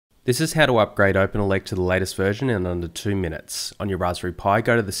This is how to upgrade OpenElec to the latest version in under 2 minutes. On your Raspberry Pi,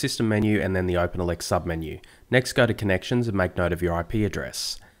 go to the System menu and then the OpenElec submenu. Next, go to Connections and make note of your IP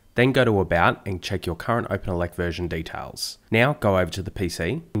address. Then go to About and check your current OpenElec version details. Now go over to the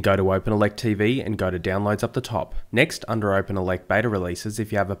PC and go to OpenElec TV and go to Downloads up the top. Next, under OpenElec Beta Releases,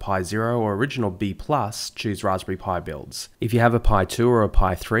 if you have a Pi 0 or Original B+, choose Raspberry Pi builds. If you have a Pi 2 or a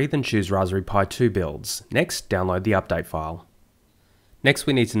Pi 3, then choose Raspberry Pi 2 builds. Next, download the update file. Next,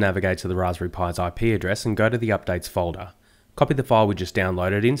 we need to navigate to the Raspberry Pi's IP address and go to the Updates folder. Copy the file we just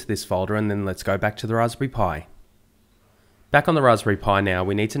downloaded into this folder and then let's go back to the Raspberry Pi. Back on the Raspberry Pi now,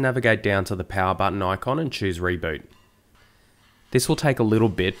 we need to navigate down to the power button icon and choose Reboot. This will take a little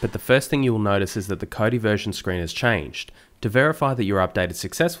bit, but the first thing you will notice is that the Kodi version screen has changed. To verify that your update is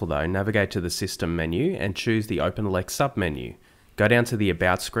successful though, navigate to the System menu and choose the OpenElec submenu. Go down to the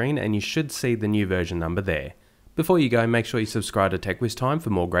About screen and you should see the new version number there. Before you go, make sure you subscribe to TechWizTime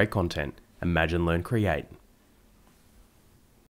for more great content. Imagine, Learn, Create.